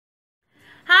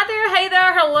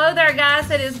Hello there,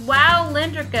 guys. It is Wow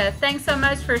Lindrika. Thanks so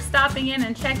much for stopping in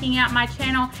and checking out my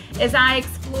channel as I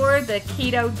explore the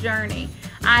keto journey.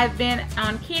 I've been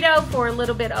on keto for a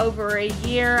little bit over a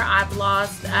year. I've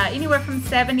lost anywhere from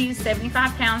 70 to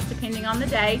 75 pounds depending on the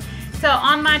day. So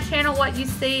on my channel, what you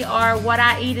see are what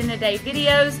I eat in a day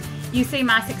videos. You see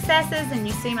my successes and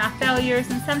you see my failures,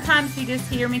 and sometimes you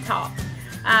just hear me talk.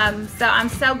 So I'm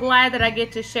so glad that I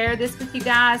get to share this with you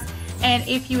guys. And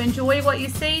if you enjoy what you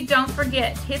see, don't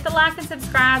forget, hit the like and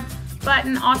subscribe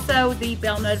button, also the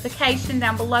bell notification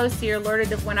down below so you're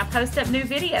alerted of when I post up new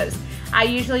videos. I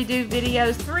usually do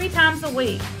videos 3 times a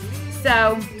week.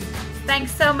 So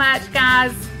thanks so much,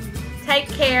 guys. Take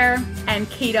care and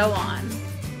keto on.